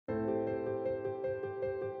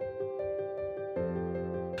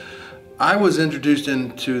I was introduced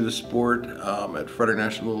into the sport at Frederick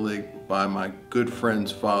National Little League by my good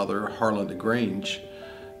friend's father, Harlan DeGrange,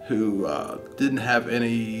 who didn't have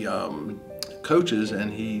any coaches,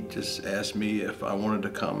 and he just asked me if I wanted to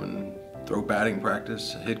come and throw batting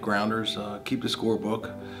practice, hit grounders, keep the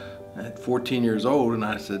scorebook at 14 years old, and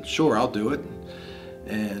I said, sure, I'll do it.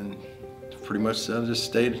 And pretty much I just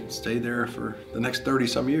stayed there for the next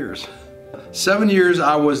 30-some years. 7 years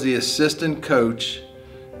I was the assistant coach,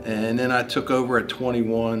 and then I took over at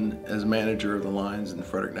 21 as manager of the Lions in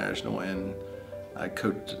Frederick National, and I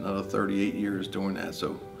coached another 38 years doing that,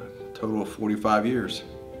 so a total of 45 years.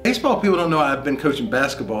 Baseball people don't know I've been coaching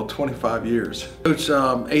basketball 25 years. Coached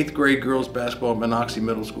 8th grade girls basketball at Monoxie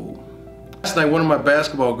Middle School. Last night one of my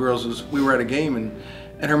basketball girls we were at a game,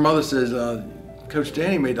 and her mother says, Coach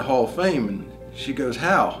Danny made the Hall of Fame, and she goes,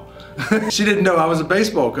 how? She didn't know I was a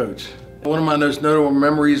baseball coach. One of my most notable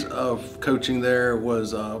memories of coaching there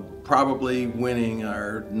was probably winning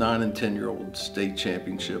our 9 and 10-year-old state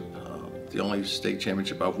championship. The only state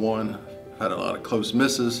championship I've won. I've had a lot of close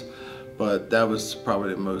misses, but that was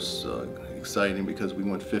probably the most exciting because we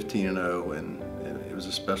went 15-0, and it was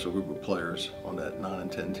a special group of players on that 9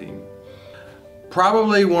 and 10 team.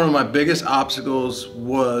 Probably one of my biggest obstacles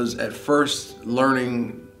was at first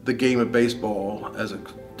learning the game of baseball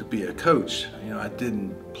to be a coach. You know, I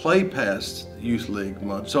didn't play past youth league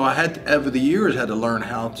much, so I had to, over the years, had to learn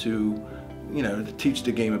how to, to teach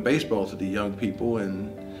the game of baseball to the young people,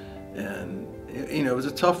 and it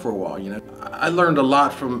was tough for a while. I learned a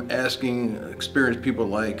lot from asking experienced people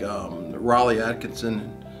like Raleigh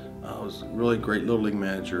Atkinson, was a really great Little League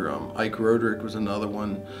manager. Ike Roderick was another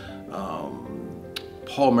one.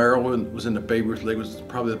 Paul Merrill was in the Babe Ruth League, was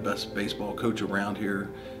probably the best baseball coach around here.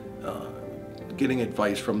 Getting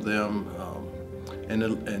advice from them,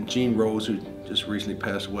 and Gene Rose, who just recently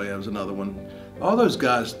passed away, that was another one. All those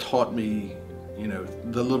guys taught me,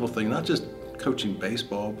 the little thing, not just coaching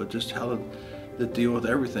baseball, but just how to deal with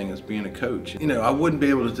everything as being a coach. I wouldn't be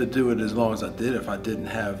able to do it as long as I did if I didn't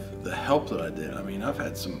have the help that I did. I mean, I've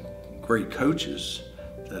had some great coaches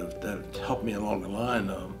that have helped me along the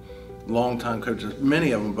line, long-time coaches,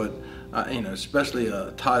 many of them, but especially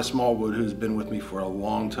Ty Smallwood, who's been with me for a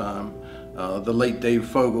long time. The late Dave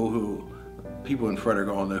Fogel, who people in Frederick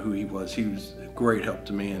all know who he was. He was a great help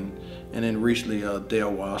to me, and then recently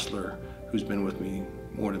Dale Wassler, who's been with me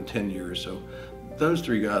more than 10 years. So those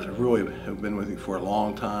three guys have been with me for a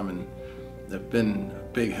long time, and they've been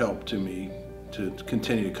a big help to me to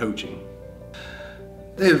continue coaching.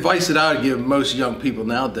 The advice that I would give most young people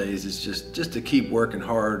nowadays is just to keep working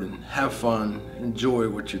hard and have fun, enjoy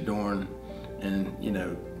what you're doing, and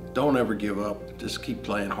don't ever give up. Just keep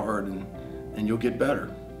playing hard, and you'll get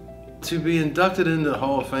better. To be inducted into the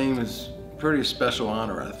Hall of Fame is a pretty special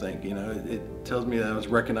honor, I think. It tells me that I was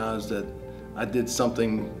recognized, that I did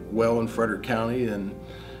something well in Frederick County, and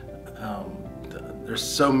there's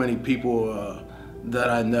so many people that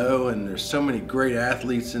I know, and there's so many great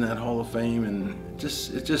athletes in that Hall of Fame, and it's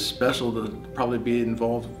just special to probably be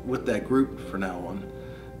involved with that group from now on.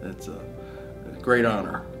 It's a great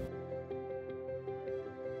honor.